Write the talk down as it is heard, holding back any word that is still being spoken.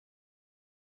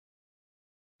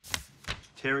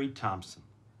Terri Thompson.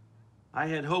 I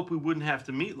had hoped we wouldn't have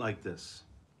to meet like this.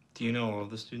 Do you know all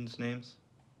the students' names?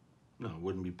 No, it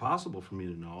wouldn't be possible for me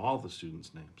to know all the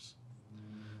students' names.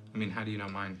 I mean, how do you know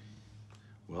mine?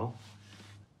 Well,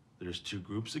 there's two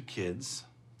groups of kids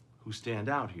who stand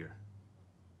out here,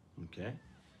 okay?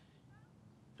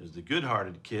 There's the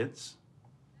good-hearted kids,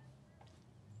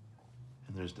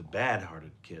 and there's the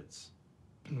bad-hearted kids.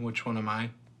 And which one am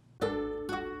I?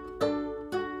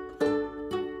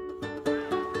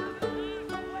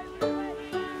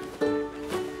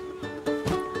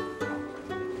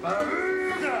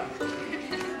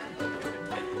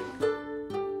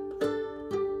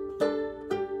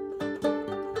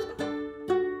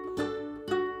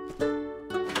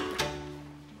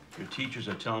 Your teachers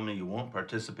are telling me you won't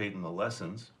participate in the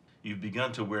lessons. You've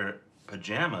begun to wear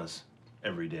pajamas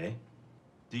every day.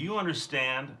 Do you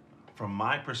understand, from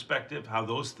my perspective, how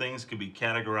those things could be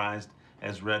categorized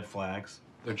as red flags?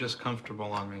 They're just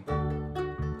comfortable on me.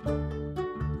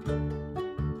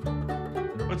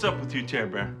 What's up with you,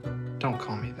 Terri Bear? Don't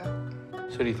call me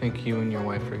that. So do you think you and your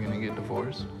wife are gonna get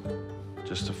divorced?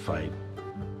 Just a fight.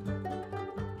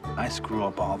 I screw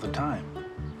up all the time,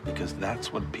 because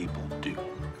that's what people do.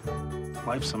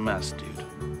 Life's a mess, dude,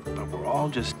 but we're all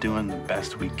just doing the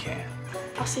best we can.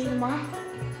 I'll see you tomorrow.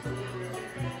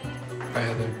 Bye,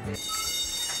 Heather.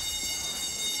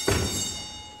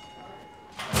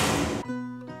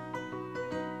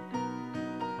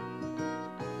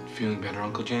 Feeling better,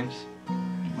 Uncle James?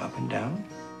 Up and down?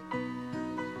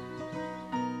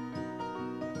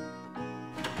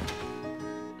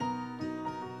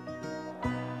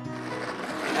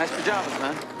 Nice pajamas,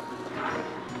 man.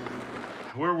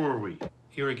 Where were we?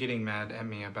 You were getting mad at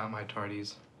me about my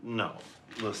tardies. No,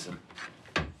 listen.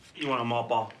 You want a malt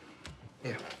ball?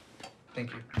 Yeah,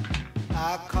 thank you.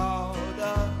 I called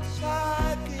up